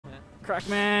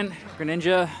Crackman,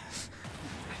 Greninja.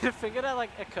 Figured out like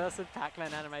a cursed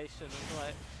Pac-Man animation. It's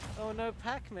like, oh no,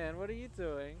 Pac-Man, what are you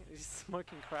doing? He's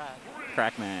smoking crack.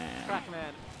 Crackman.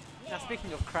 Crackman. Now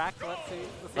speaking of crack, let's see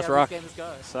Let's how rock. these games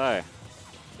go. So,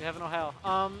 We have no hell.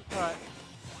 Alright.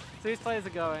 So these players are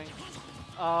going.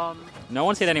 no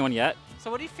one's hit anyone yet. So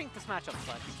what do you think this matchup's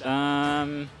like?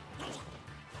 Exactly?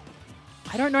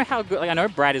 I don't know how good. Like, I know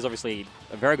Brad is obviously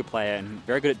a very good player and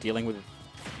very good at dealing with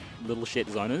little shit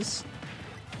zoners.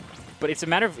 But it's a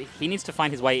matter of he needs to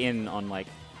find his way in on like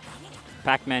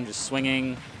Pac-Man just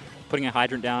swinging, putting a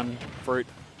hydrant down, fruit.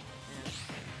 Yeah.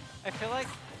 I feel like,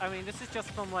 I mean, this is just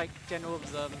from like general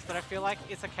observance, but I feel like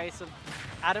it's a case of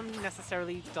Adam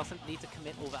necessarily doesn't need to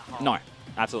commit all that hard. No,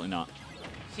 absolutely not.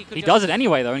 He does it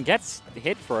anyway though and gets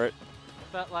hit for it.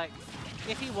 But like,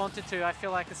 if he wanted to, I feel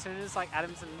like as soon as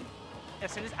Adam's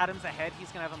ahead,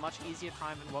 he's gonna have a much easier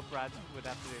time than what Brad would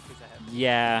have to do if he's ahead.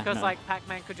 Yeah. Because no. like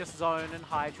Pac-Man could just zone and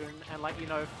hydrant and like, you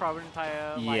know, throw an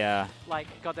entire like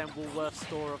goddamn Woolworth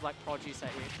store of like produce at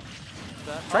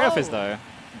you. Trade-off is though,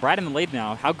 Brad in the lead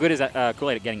now. How good is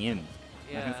Kool-Aid at getting in?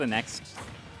 Yeah. I think the next.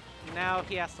 Now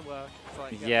he has to work. It's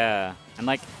like, yeah, and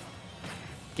like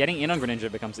getting in on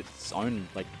Greninja becomes its own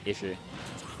like issue.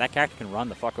 That character can run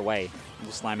the fuck away.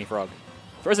 Little slimy frog.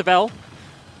 Throws a bell.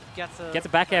 Gets a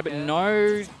back air, but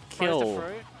no kill.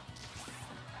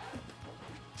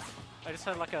 I just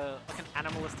heard like an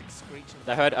animalistic screech.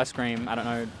 They heard a scream. I don't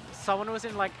know. Someone was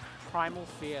in like primal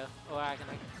fear or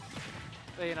agony.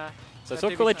 But you know. So I saw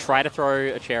Kool-Aid try to throw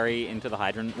a cherry into the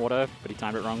hydrant water, but he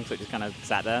timed it wrong, so it just kind of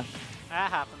sat there.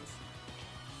 That happens.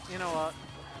 You know what?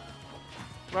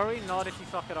 Worry not if you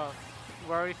fuck it off.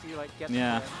 Worry if you like get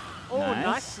yeah. Oh,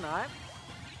 nice snipe.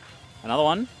 Another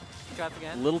one. Grabs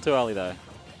again. A little too early though.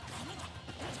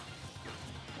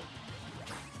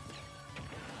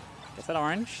 Gets that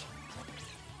orange.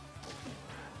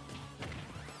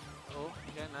 Oh,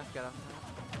 okay, nice get up.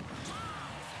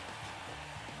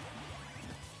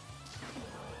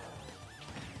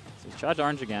 So he's charged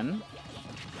orange again.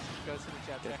 Goes to the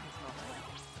jab check.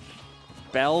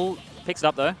 Bell picks it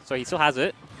up though, so he still has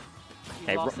it.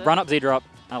 Okay, run up Z-drop.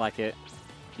 I like it.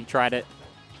 He tried it.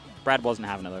 Brad wasn't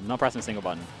having it though. Not pressing a single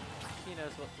button. He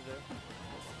knows what to do.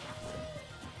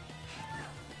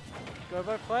 Go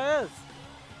both players!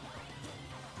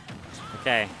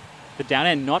 Okay. The down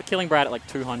air not killing Brad at like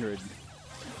 200.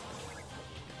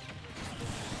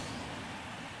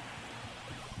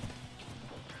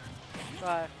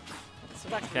 Right. So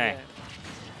back to the Okay. game.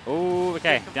 Oh,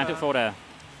 okay. Down to forward air.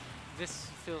 This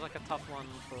feels like a tough one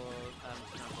for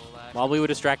CaptainCoolade. While we were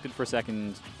distracted for a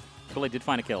second, Kool-Aid did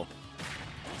find a kill.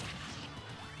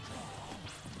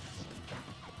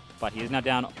 But he is now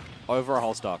down over a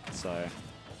whole stock, so...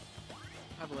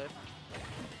 I believe.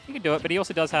 He could do it, but he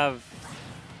also does have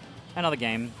another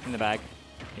game in the bag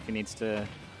if he needs to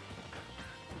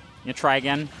try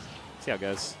again. See how it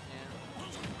goes.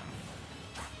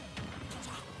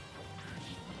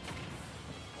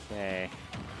 Yeah. Okay.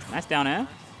 Nice down air.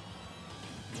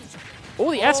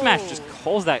 Oh, the F smash just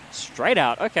calls that straight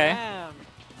out. Okay. Damn.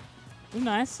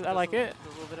 Nice. I like it.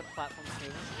 There's a little bit of platform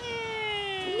smoothing.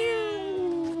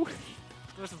 No.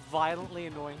 It was violently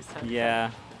annoying sound.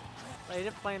 Yeah.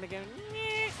 Later playing the game.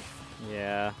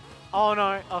 Yeah. Oh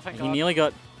no. Oh, thank God. He nearly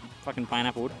got fucking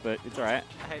pineappled, but it's alright.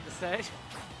 I hate the stage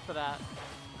for that.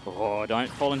 Oh, don't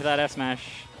fall into that F smash.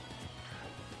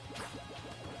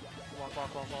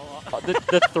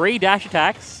 The 3 dash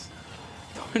attacks.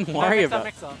 Don't worry about.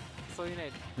 Mix up. That's all you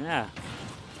need. Yeah.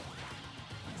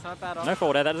 It's not bad. No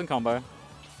forward air, that doesn't combo.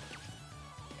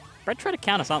 Brad tried to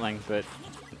counter something, but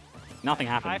nothing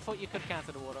happened. I thought you could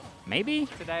counter the water. Maybe?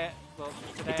 Today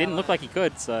it didn't look like he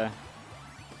could, so.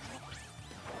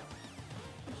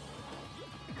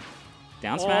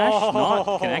 Down smash,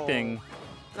 not connecting.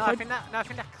 No, I think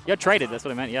that. Yeah, traded, that's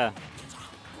what I meant, yeah.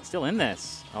 Still in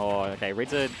this. Oh, okay,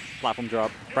 reads a platform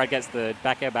drop. Brad gets the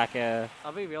back air.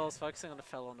 I'll be real, I was focusing on the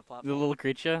fellow on the platform. The little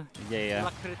creature? Yeah.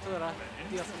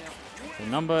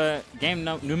 So game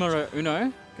numero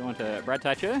uno, going to Brad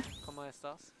Taicho. ¿Cómo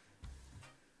estás?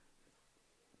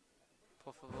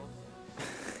 Por favor.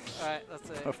 Alright, that's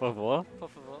it. Por favor. Por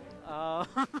favor.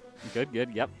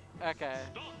 Good, yep. Okay,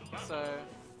 so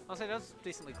I'll say that's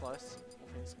decently close.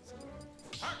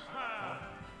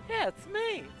 Yeah, it's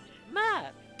me,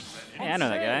 Matt. Hey, I know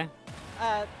that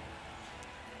guy.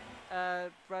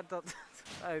 Brad doesn't.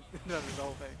 I know the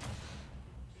whole thing.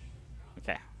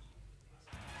 Okay.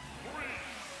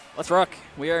 Let's rock.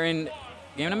 We are in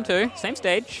game number 2, same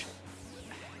stage.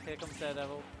 Here comes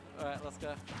Daredevil. Alright, let's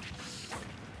go.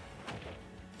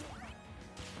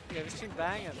 Yeah, this tune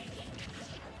banging.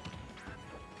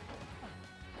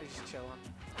 He's just chilling.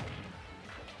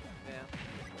 Yeah.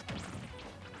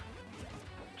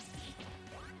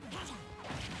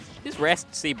 Just rest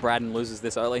to see Braden loses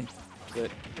this early. But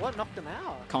What knocked him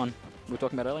out? Con, we were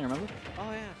talking about earlier, remember?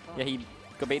 Oh, yeah. Fuck. Yeah, he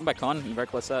got beaten by Con in a very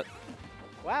close set.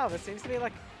 Wow, there seems to be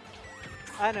like...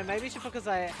 I don't know, maybe it's just because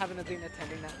I haven't been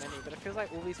attending that many, but it feels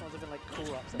like all these ones have been like cool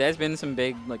upsets. There's been some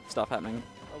big like stuff happening.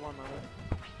 Oh, one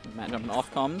moment. Matt jumping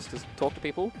off comms to talk to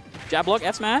people. Jab block,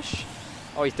 F smash.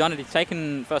 Oh, he's done it. He's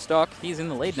taken first stock. He's in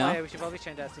the lead now. Oh, yeah, we should probably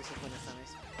change our to winner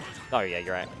semis. Oh, yeah,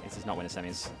 you're right. This is not winner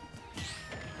semis.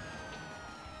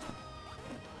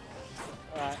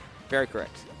 Alright. Very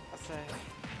correct. I'll say...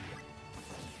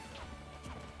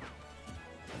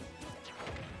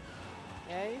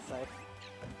 Yeah, he's safe.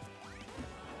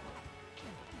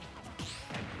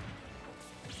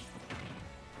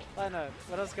 I don't know.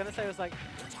 What I was gonna say was like,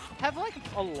 have like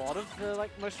a lot of the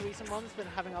like most recent ones been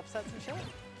having upsets and shit?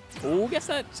 Oh, guess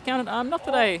that's counted. Not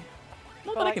today.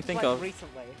 Not that I can think of.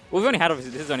 Recently. Well, we've only had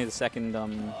obviously. This is only the second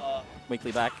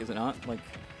weekly back, is it not? Like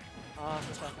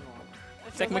The second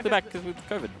one. second weekly back because with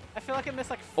COVID. I feel like I missed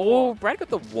like Oh, 4. Brad got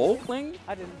the wall fling.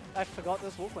 I forgot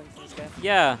there's wall flings in this game.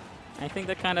 Yeah, I think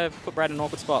that kind of put Brad in an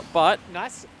awkward spot, but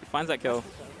Nice. he finds that kill.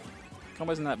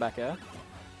 Combos in that back air.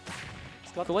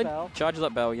 He's got the Koolade bell. charges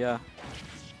up Bell, yeah.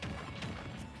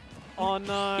 Oh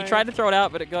no. He tried to throw it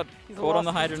out, but it got He's caught on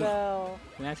the lost his hydrant. bell.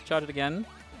 He has to charge it again.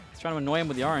 He's trying to annoy him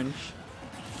with the orange.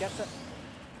 Gets it.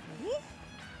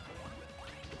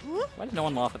 Why did no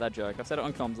one laugh at that joke? I've said it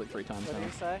on comms like 3 times What now. do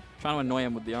you say? Trying to annoy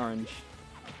him with the orange.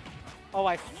 Oh,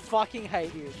 I fucking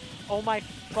hate you. Oh my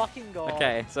fucking god.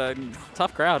 Okay, so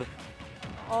tough crowd.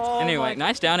 Oh Anyway, my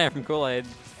nice down air from Kool-Aid.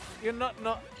 You're not.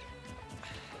 Oh,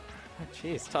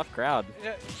 jeez, tough crowd.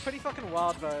 It's pretty fucking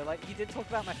wild though. Like he did talk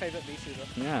about my favorite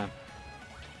VTuber. Yeah.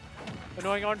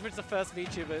 Annoying Orange was the first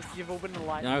VTuber. You've all been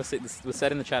enlightened. You know, this was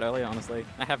said in the chat earlier, honestly.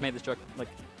 I have made this joke like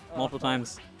multiple fuck.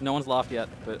 times. No one's laughed yet,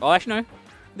 but oh, actually no.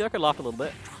 The other guy laughed a little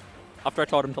bit after I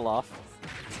told him to laugh.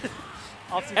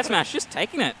 S-Smash just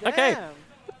taking it. Damn. Okay,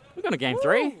 we're going to game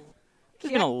 3. Woo.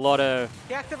 There's been a lot of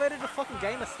He activated the fucking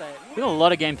gamer state. been a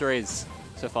lot of game 3s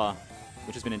so far,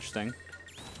 which has been interesting.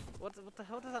 What the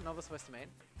hell does that number supposed to mean?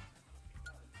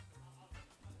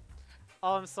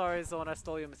 Oh, I'm sorry, Zorn. I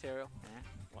stole your material.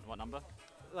 Yeah. What number?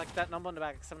 Like that number on the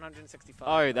back, 765.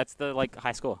 Oh, that's the like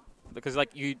high score. Because like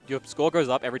your score goes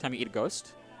up every time you eat a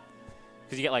ghost.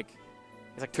 Because you get like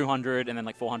it's like 200 and then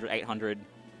like 400, 800,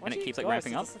 and it keeps like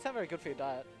ramping up. It's not very good for your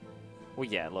diet. Well,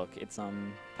 yeah. Look, it's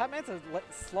Pac-Man's a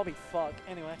slobby fuck.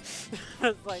 Anyway,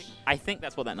 it's like. I think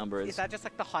that's what that number is. Is that just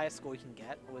like the highest score you can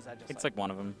get, or is that just? It's like one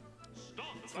of them.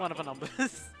 It's one of the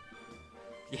numbers.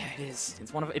 Yeah, it is.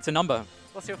 It's one of. It's a number.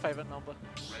 What's your favorite number?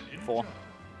 4.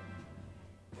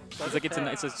 It's like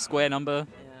it's a square number.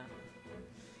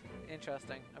 Yeah.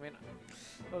 Interesting. I mean,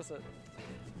 what is it?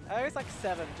 I always like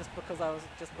 7 just because I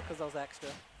was extra.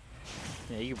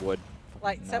 Yeah, you would.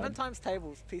 Like Nerd. 7 times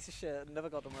tables, piece of shit. Never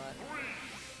got them right.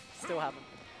 Still haven't.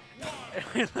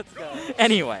 Let's go.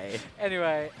 Anyway.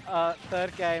 Anyway,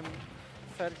 third game.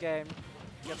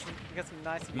 Get some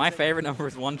nice music. My favorite number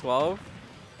is 112.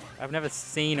 I've never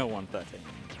seen a 113.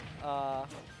 I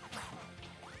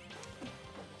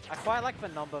quite like the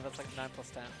number that's like 9 plus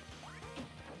 10.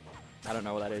 I don't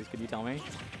know what that is. Could you tell me?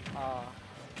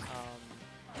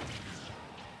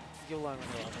 You'll learn when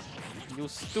you're older. You're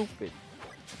stupid.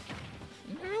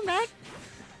 No, I'm not.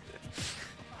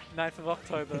 9th of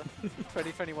October,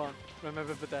 2021.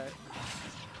 Remember the day.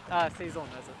 Season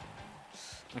knows it.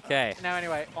 Okay. Now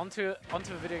anyway, onto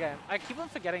the video game. I keep on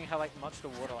forgetting how like much the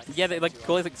water like. Yeah, they sends like you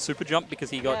call up. it like super jump because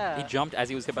he jumped as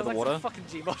he was hit by Feels the like water. some fucking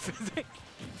Gmod physics.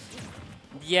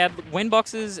 Yeah, wind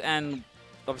boxes and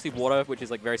obviously water, which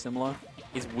is like very similar,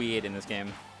 is weird in this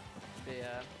game.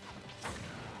 Yeah.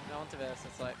 Now onto this.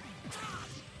 It's like.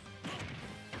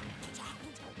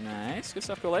 Nice, good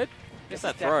stuff, Kool-Aid. This Gets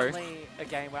is that throw. definitely a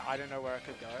game where I don't know where it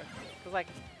could go. Because like,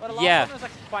 well, the last Yeah. one was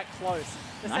like quite close.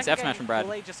 The Nice second F smash game, from Brad.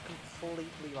 Kool-Aid just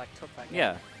completely like took that game.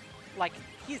 Yeah, Like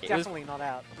he's It was definitely not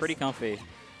out. pretty comfy.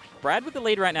 Brad with the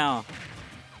lead right now.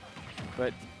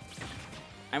 But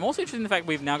I'm also interested in the fact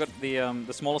we've now got the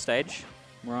smaller stage.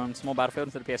 We're on small battlefield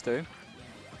instead of PS2.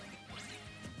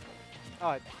 Oh,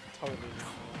 I totally.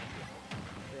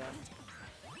 Yeah.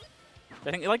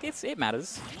 I think like it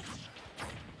matters.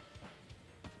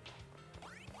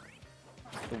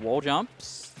 The wall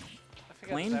jumps, I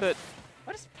forget clean, exactly. but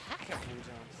What is Pac at wall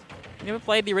jumps? you never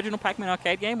played the original Pac-Man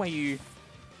arcade game where you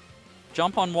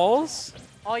jump on walls?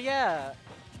 Oh yeah.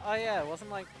 Oh yeah. It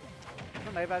wasn't like.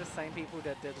 Wasn't made by the same people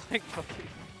that did like fucking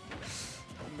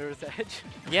Mirror's Edge.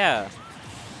 Yeah.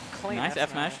 Clean Nice F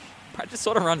F smash. Brad just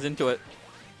sort of runs into it.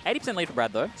 80% lead for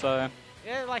Brad though, so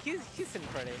Yeah, like he's sitting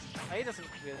pretty. Like, he doesn't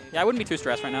really. Yeah, I wouldn't be too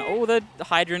stressed right now. Oh, the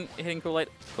hydrant hitting Kool-Aid.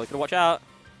 Kool-Aid, gotta watch out.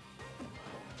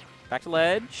 Back to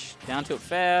ledge. Down tilt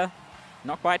fair.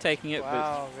 Not quite taking it,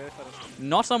 Wow, really but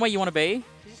not somewhere you want to be.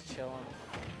 He's just chilling.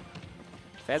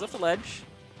 Fair's off the ledge.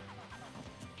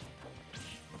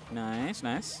 Nice,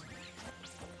 nice.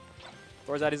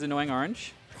 Throws out his annoying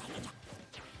orange.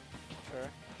 Sure.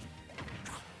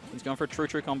 He's going for a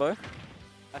true combo.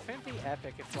 I think it'd be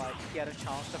epic if like he had a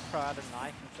chance to throw out a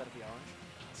knife instead of the orange.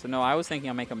 So no, I was thinking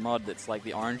I'll make a mod that's like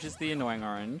the orange is the annoying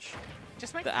orange.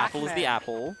 Just make the apple is the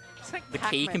apple. Just make the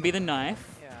key can be the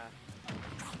knife. Yeah.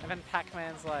 And then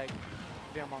Pac-Man's like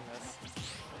the Among Us.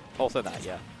 Also that,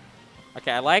 yeah.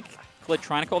 Okay, I like Kool-Aid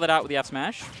trying to call that out with the F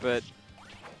smash, but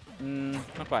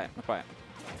not quite, not quite.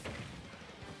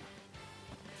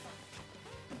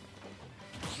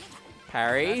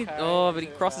 Parry. Oh, but he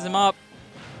crosses him up.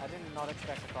 I did not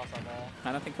expect a cross up there.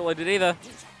 I don't think Kool-Aid did either.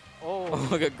 Oh. Oh,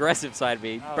 look, aggressive side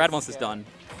B. Oh, Brad wants this done.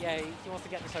 Yeah, he wants to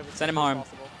get this over. Send him home.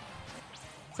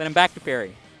 Send him back to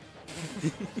Perry.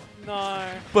 No.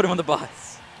 Put him on the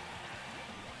bus.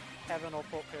 Kevin or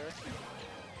Port Perry.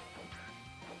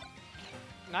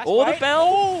 Nice Oh, weight. the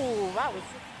bell. Oh, that was.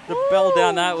 The bell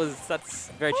down, that's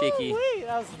very cheeky.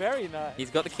 That was very nice. He's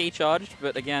got the key charged,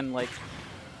 but again, like,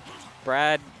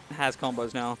 Brad has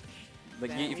combos now.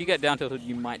 Like, if you get down tilted,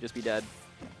 you might just be dead.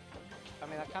 I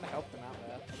mean, that kind of helped him out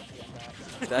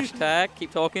there. Dash attack,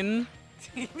 keep talking.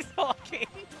 Keep talking.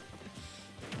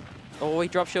 Oh, he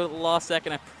drop shield at the last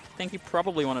second. I think he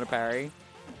probably wanted a parry.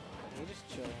 He's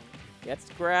just chilling. Gets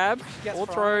grabbed. Gets Or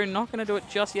throw. Not going to do it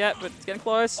just yet, but it's getting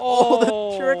close.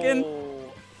 Oh, the shuriken.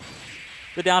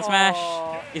 The down smash.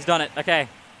 He's done it. Okay.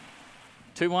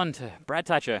 2-1 to Brad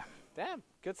Taicho. Damn,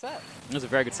 good set. It was a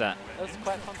very good set. It was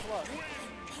quite fun to watch.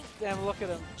 Damn, look at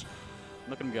him.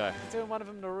 Look at him go. He's doing one of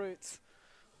them the roots.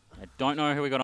 I don't know who we got